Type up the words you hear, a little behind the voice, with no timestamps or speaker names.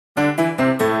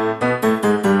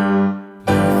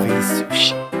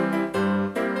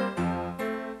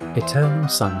eternal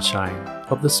sunshine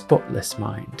of the spotless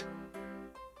mind.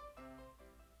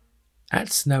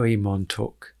 At snowy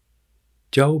Montauk,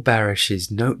 Joel Barish's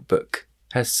notebook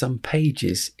has some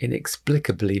pages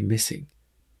inexplicably missing.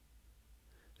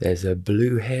 There's a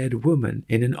blue-haired woman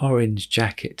in an orange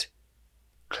jacket,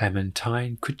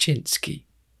 Clementine Krasinski,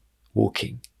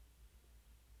 walking.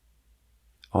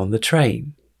 On the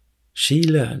train, she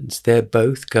learns they're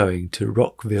both going to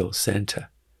Rockville Centre.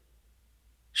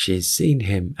 She's seen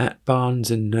him at Barnes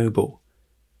 & Noble,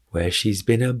 where she's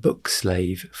been a book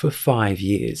slave for 5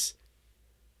 years.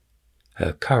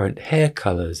 Her current hair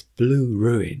colour's blue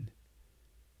ruin.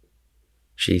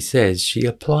 She says she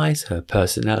applies her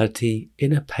personality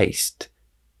in a paste.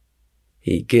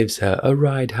 He gives her a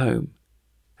ride home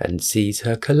and sees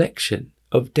her collection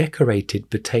of decorated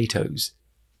potatoes.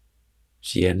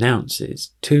 She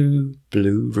announces 2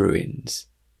 blue ruins.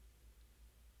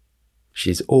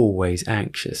 She's always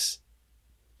anxious,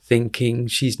 thinking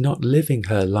she's not living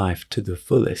her life to the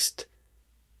fullest.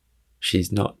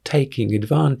 She's not taking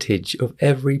advantage of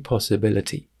every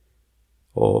possibility,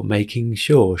 or making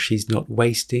sure she's not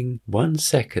wasting 1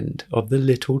 second of the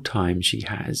little time she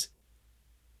has.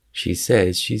 She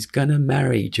says she's gonna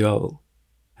marry Joel,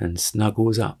 and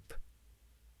snuggles up.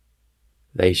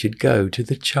 They should go to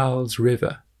the Charles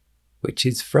River, which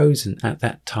is frozen at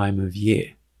that time of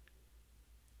year.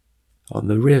 On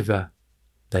the river,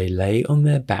 they lay on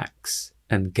their backs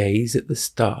and gaze at the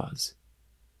stars.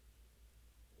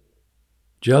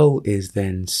 Joel is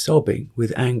then sobbing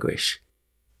with anguish,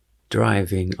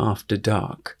 driving after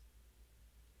dark.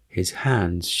 His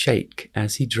hands shake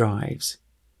as he drives.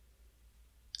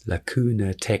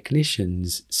 Lacuna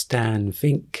technicians Stan,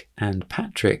 Vink and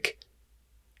Patrick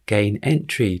gain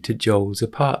entry to Joel's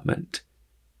apartment,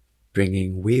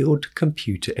 bringing wheeled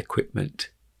computer equipment.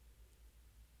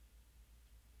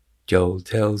 Joel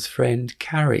tells friend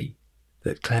Carrie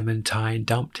that Clementine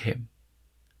dumped him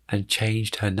and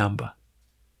changed her number.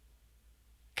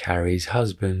 Carrie's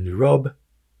husband Rob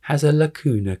has a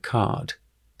Lacuna card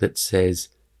that says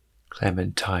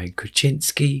Clementine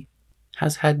Krasinski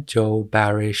has had Joel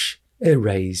Barish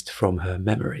erased from her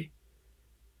memory.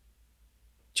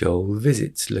 Joel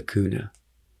visits Lacuna.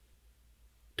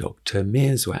 Dr.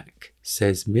 Mierzwiak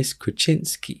says Miss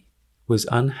Krasinski was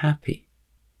unhappy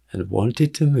and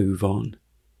wanted to move on.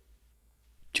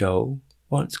 Joel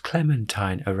wants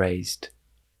Clementine erased.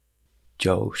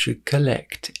 Joel should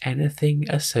collect anything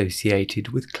associated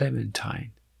with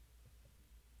Clementine.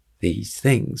 These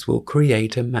things will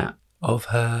create a map of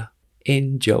her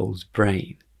in Joel's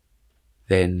brain.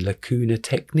 Then Lacuna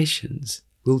technicians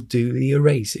will do the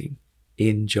erasing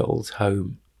in Joel's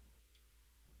home.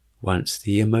 Once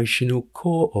the emotional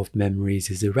core of memories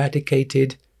is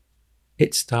eradicated,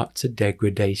 it starts a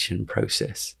degradation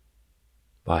process.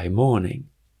 By morning,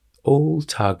 all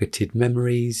targeted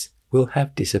memories will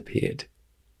have disappeared.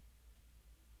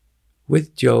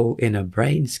 With Joel in a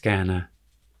brain scanner,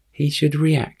 he should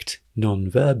react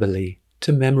non-verbally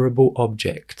to memorable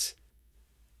objects.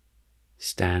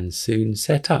 Stan soon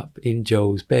set up in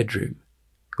Joel's bedroom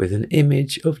with an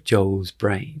image of Joel's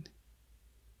brain.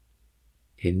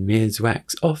 In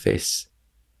Mierzwiak's office,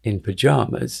 in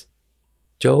pyjamas,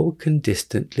 Joel can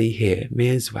distantly hear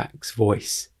Mierzwiak's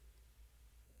voice.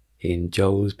 In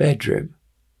Joel's bedroom,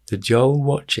 the Joel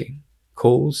watching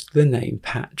calls the name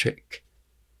Patrick.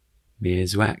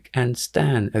 Mierzwiak and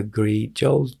Stan agree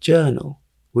Joel's journal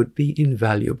would be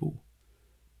invaluable.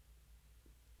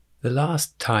 The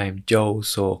last time Joel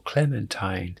saw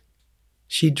Clementine,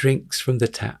 she drinks from the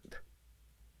tap.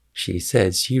 She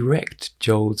says she wrecked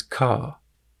Joel's car.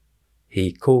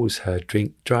 He calls her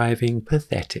drink driving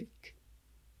pathetic.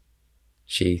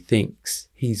 She thinks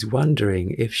he's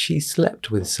wondering if she slept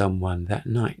with someone that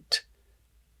night.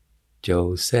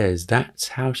 Joel says that's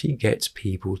how she gets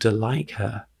people to like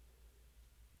her.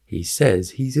 He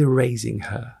says he's erasing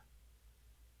her.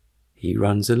 He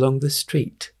runs along the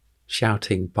street,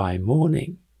 shouting by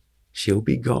morning, she'll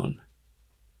be gone.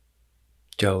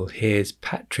 Joel hears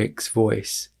Patrick's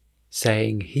voice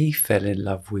saying he fell in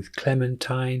love with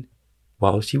Clementine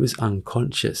while she was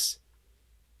unconscious,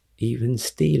 even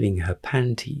stealing her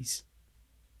panties.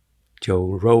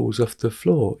 Joel rolls off the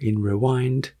floor in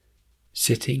Rewind,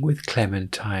 sitting with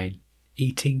Clementine,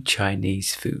 eating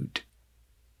Chinese food.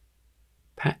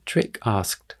 Patrick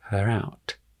asked her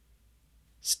out.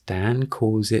 Stan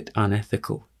calls it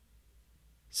unethical.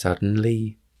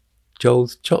 Suddenly,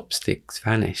 Joel's chopsticks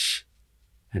vanish,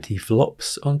 and he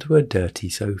flops onto a dirty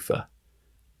sofa.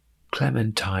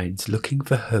 Clementine's looking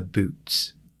for her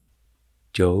boots.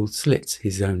 Joel slits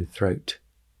his own throat.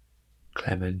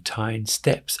 Clementine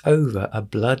steps over a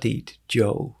bloodied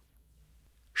Joel.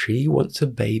 She wants a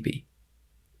baby,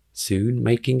 soon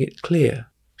making it clear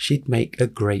she'd make a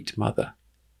great mother.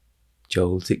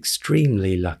 Joel's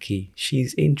extremely lucky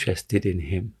she's interested in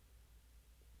him.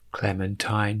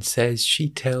 Clementine says she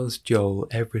tells Joel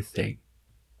everything.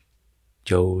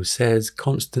 Joel says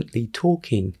constantly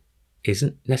talking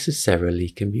isn't necessarily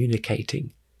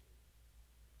communicating.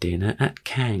 Dinner at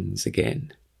Kang's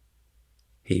again.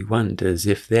 He wonders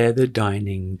if they're the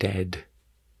dining dead.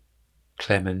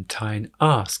 Clementine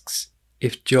asks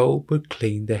if Joel would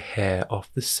clean the hair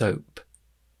off the soap.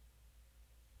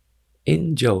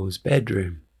 In Joel's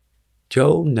bedroom,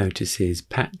 Joel notices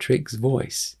Patrick's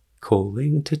voice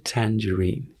calling to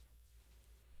Tangerine.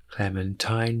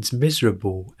 Clementine's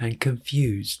miserable and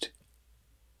confused.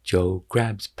 Joel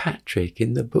grabs Patrick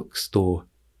in the bookstore,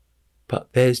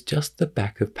 but there's just the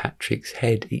back of Patrick's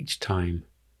head each time.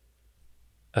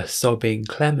 A sobbing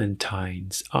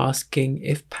Clementine's asking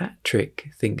if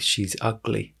Patrick thinks she's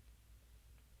ugly.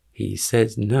 He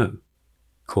says no,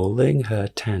 calling her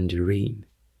Tangerine.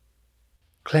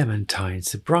 Clementine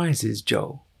surprises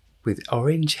Joel with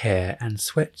orange hair and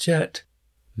sweatshirt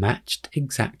matched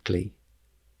exactly.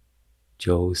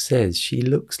 Joel says she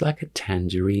looks like a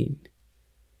tangerine.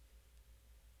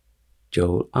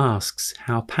 Joel asks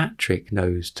how Patrick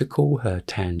knows to call her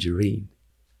Tangerine.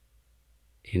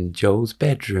 In Joel's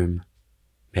bedroom,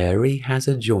 Mary has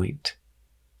a joint.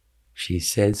 She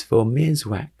says for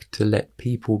Mierzwick to let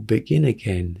people begin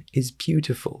again is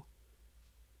beautiful.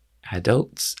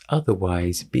 Adults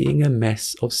otherwise being a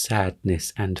mess of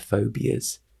sadness and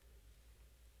phobias.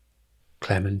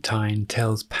 Clementine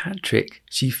tells Patrick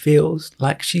she feels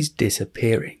like she's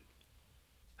disappearing.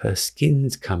 Her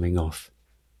skin's coming off,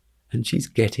 and she's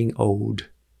getting old.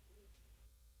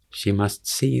 She must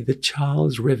see the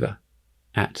Charles River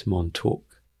at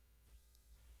Montauk.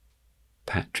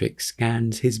 Patrick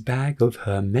scans his bag of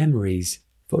her memories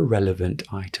for relevant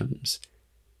items.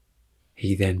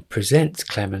 He then presents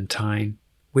Clementine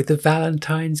with a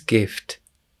Valentine's gift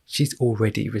she's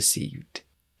already received.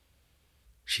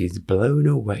 She's blown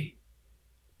away,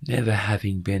 never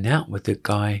having been out with a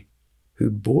guy who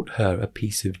bought her a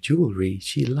piece of jewelry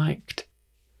she liked.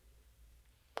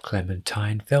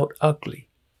 Clementine felt ugly.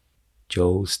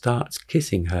 Joel starts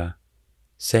kissing her,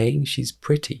 saying she's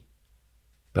pretty.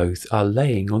 Both are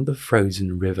laying on the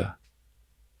frozen river.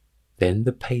 Then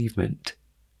the pavement.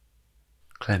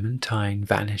 Clementine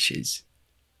vanishes.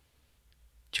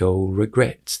 Joel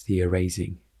regrets the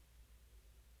erasing.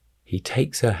 He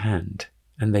takes her hand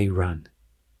and they run.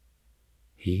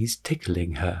 He's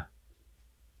tickling her.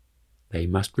 They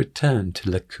must return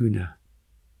to Lacuna.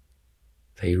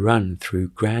 They run through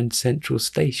Grand Central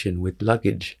Station with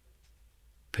luggage.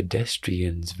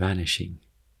 Pedestrians vanishing.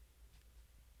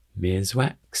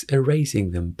 Mierzwick's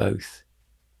erasing them both.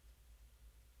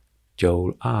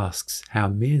 Joel asks how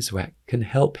Mierzwick can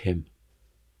help him.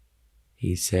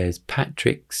 He says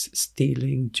Patrick's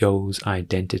stealing Joel's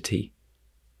identity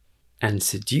and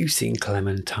seducing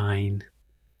Clementine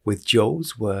with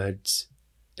Joel's words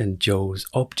and Joel's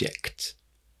objects.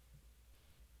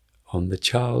 On the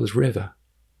Charles River,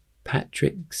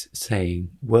 Patrick's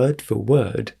saying word for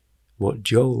word what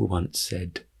Joel once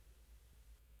said.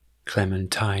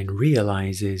 Clementine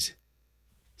realizes,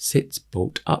 sits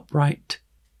bolt upright,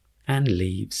 and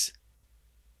leaves.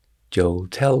 Joel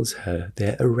tells her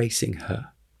they're erasing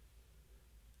her.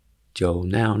 Joel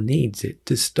now needs it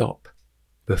to stop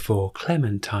before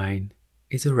Clementine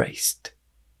is erased.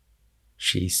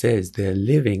 She says they're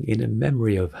living in a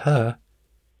memory of her,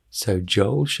 so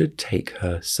Joel should take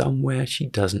her somewhere she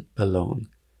doesn't belong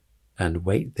and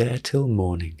wait there till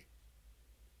morning.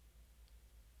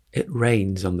 It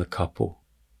rains on the couple,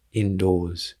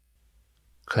 indoors.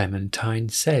 Clementine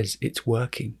says it's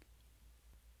working.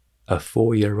 A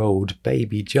 4-year-old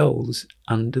baby Joel's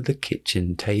under the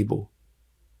kitchen table.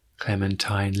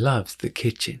 Clementine loves the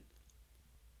kitchen.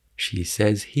 She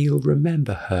says he'll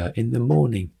remember her in the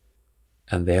morning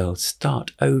and they'll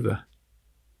start over.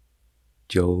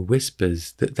 Joel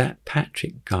whispers that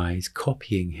Patrick guy's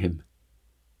copying him.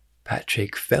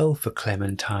 Patrick fell for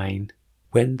Clementine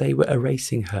when they were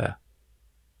erasing her.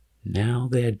 Now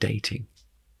they're dating.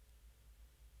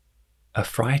 A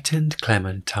frightened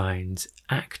Clementine's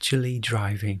actually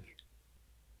driving.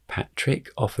 Patrick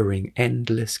offering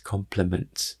endless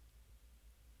compliments.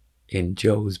 In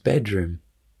Joel's bedroom,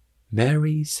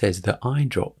 Mary says the eye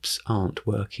drops aren't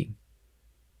working.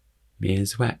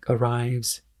 Mierzwick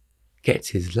arrives, gets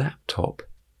his laptop,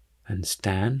 and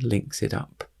Stan links it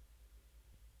up.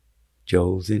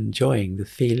 Joel's enjoying the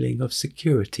feeling of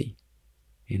security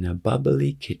in a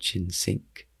bubbly kitchen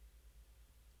sink.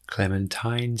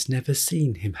 Clementine's never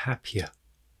seen him happier.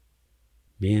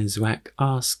 Mierzwick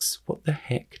asks what the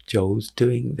heck Joel's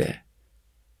doing there.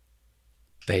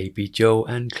 Baby Joel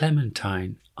and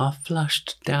Clementine are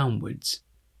flushed downwards.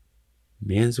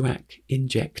 Mierzwick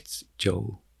injects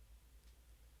Joel.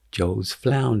 Joel's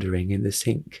floundering in the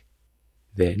sink,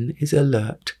 then is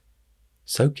alert,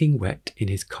 soaking wet in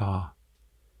his car.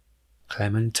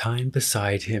 Clementine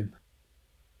beside him.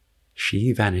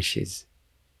 She vanishes.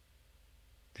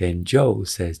 Then Joel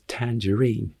says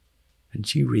tangerine, and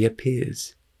she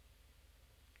reappears.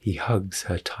 He hugs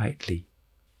her tightly.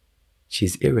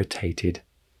 She's irritated,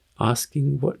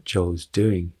 asking what Joel's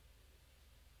doing.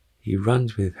 He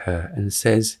runs with her and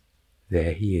says,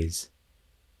 there he is.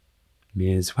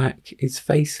 Mierzwick is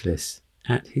faceless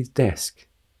at his desk.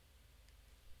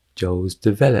 Joel's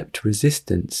developed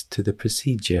resistance to the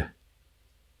procedure.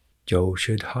 Joel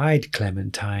should hide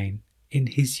Clementine in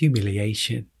his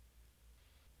humiliation.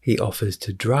 He offers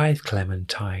to drive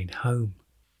Clementine home.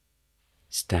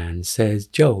 Stan says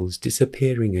Joel's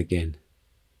disappearing again.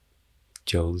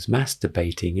 Joel's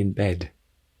masturbating in bed,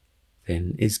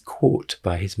 then is caught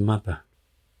by his mother.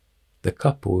 The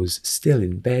couple's still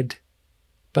in bed,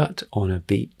 but on a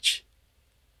beach.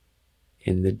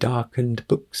 In the darkened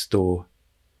bookstore,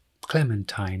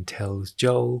 Clementine tells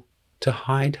Joel to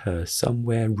hide her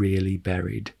somewhere really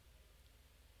buried.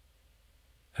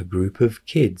 A group of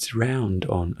kids round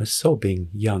on a sobbing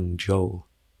young Joel.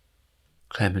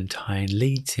 Clementine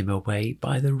leads him away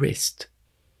by the wrist,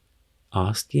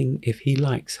 asking if he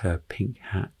likes her pink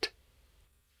hat.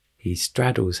 He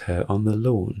straddles her on the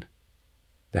lawn.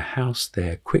 The house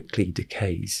there quickly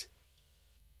decays.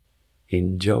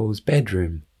 In Joel's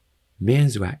bedroom,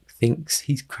 Mierzwick thinks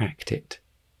he's cracked it.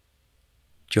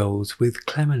 Joel's with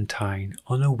Clementine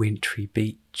on a wintry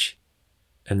beach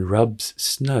and rubs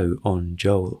snow on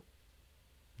Joel.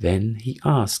 Then he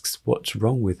asks what's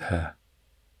wrong with her.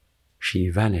 She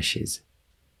vanishes.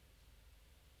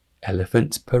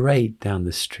 Elephants parade down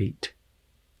the street.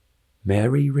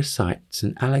 Mary recites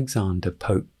an Alexander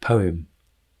Pope poem.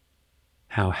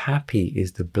 How happy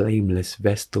is the blameless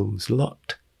Vestal's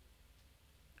lot,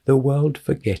 the world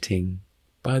forgetting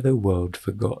by the world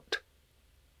forgot.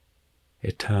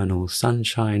 Eternal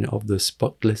sunshine of the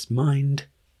spotless mind,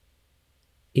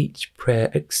 each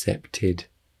prayer accepted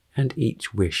and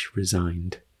each wish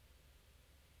resigned.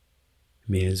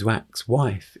 Mierzwick's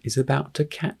wife is about to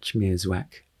catch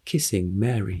Mierzwick kissing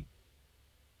Mary,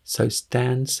 so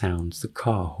Stan sounds the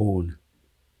car horn.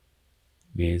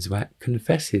 Mierzwick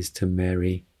confesses to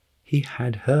Mary he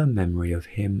had her memory of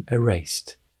him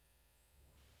erased.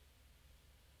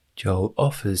 Joel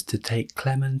offers to take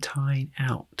Clementine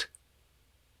out.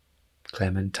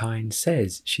 Clementine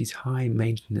says she's high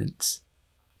maintenance.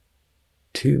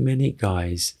 Too many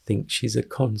guys think she's a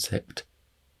concept,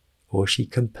 or she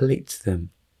completes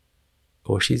them,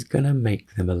 or she's gonna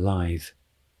make them alive.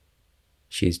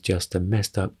 She's just a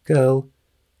messed up girl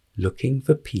looking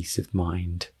for peace of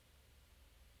mind.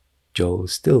 Joel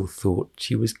still thought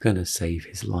she was gonna save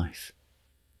his life.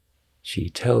 She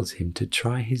tells him to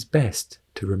try his best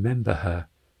to remember her.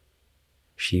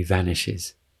 She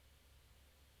vanishes.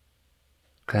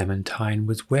 Clementine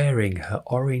was wearing her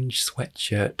orange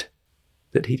sweatshirt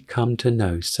that he'd come to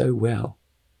know so well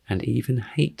and even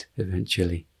hate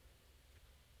eventually.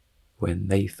 When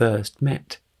they first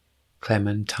met,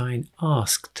 Clementine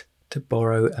asked to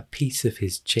borrow a piece of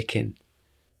his chicken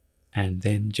and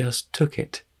then just took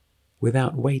it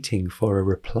without waiting for a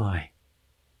reply.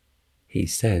 He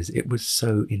says it was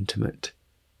so intimate,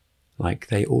 like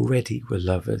they already were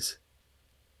lovers.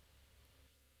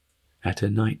 At a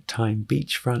nighttime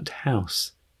beachfront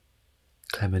house,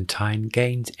 Clementine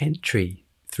gains entry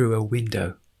through a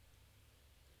window.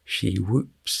 She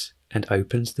whoops and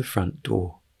opens the front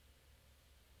door.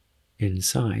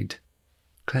 Inside,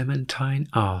 Clementine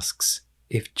asks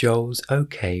if Joel's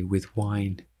okay with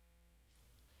wine.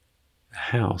 The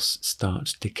house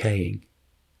starts decaying.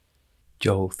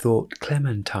 Joel thought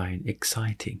Clementine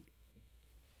exciting.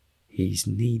 He's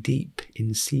knee-deep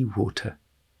in seawater.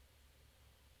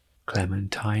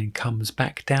 Clementine comes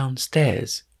back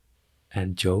downstairs,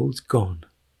 and Joel's gone.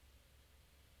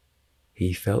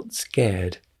 He felt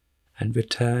scared and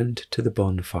returned to the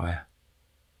bonfire.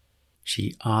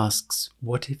 She asks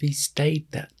what if he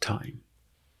stayed that time.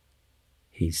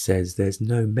 He says there's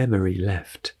no memory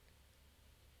left.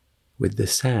 With the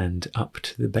sand up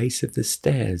to the base of the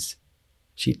stairs,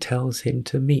 she tells him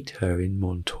to meet her in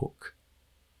Montauk.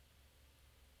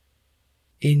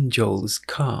 In Joel's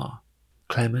car,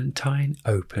 Clementine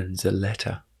opens a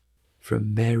letter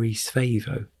from Mary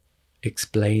Svavo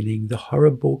explaining the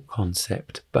horrible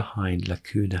concept behind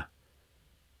Lacuna.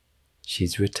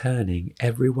 She's returning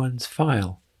everyone's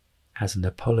file as an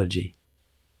apology.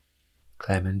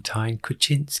 Clementine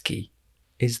Kuczynski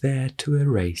is there to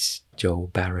erase Joel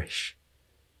Barish.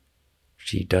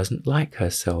 She doesn't like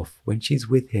herself when she's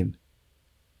with him.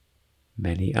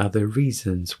 Many other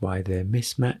reasons why they're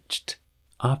mismatched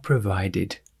are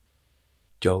provided.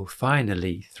 Joel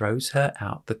finally throws her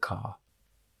out the car.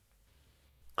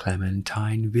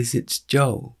 Clementine visits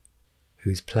Joel,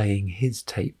 who's playing his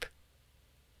tape.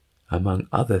 Among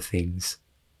other things,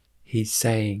 he's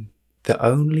saying the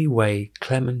only way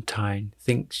Clementine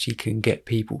thinks she can get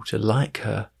people to like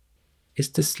her is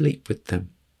to sleep with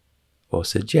them, or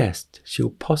suggest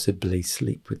she'll possibly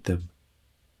sleep with them.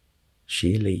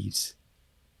 She leaves.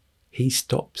 He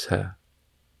stops her.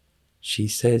 She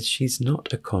says she's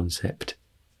not a concept.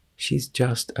 She's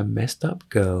just a messed up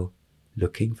girl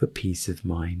looking for peace of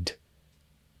mind.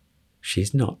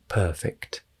 She's not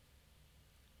perfect.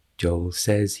 Joel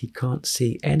says he can't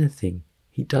see anything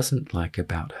he doesn't like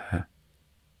about her.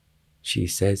 She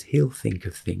says he'll think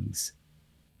of things,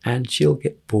 and she'll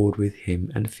get bored with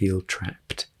him and feel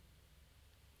trapped.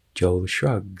 Joel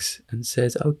shrugs and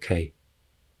says okay.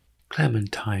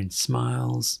 Clementine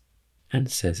smiles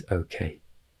and says okay.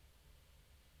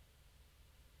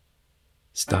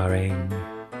 Starring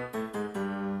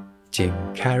Jim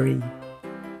Carrey,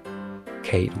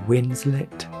 Kate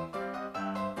Winslet,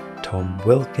 Tom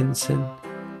Wilkinson,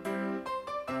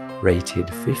 rated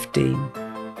 15,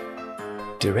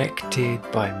 directed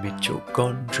by Mitchell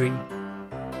Gondry,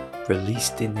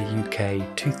 released in the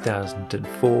UK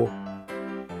 2004,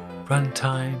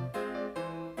 runtime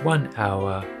 1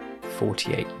 hour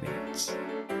 48 minutes.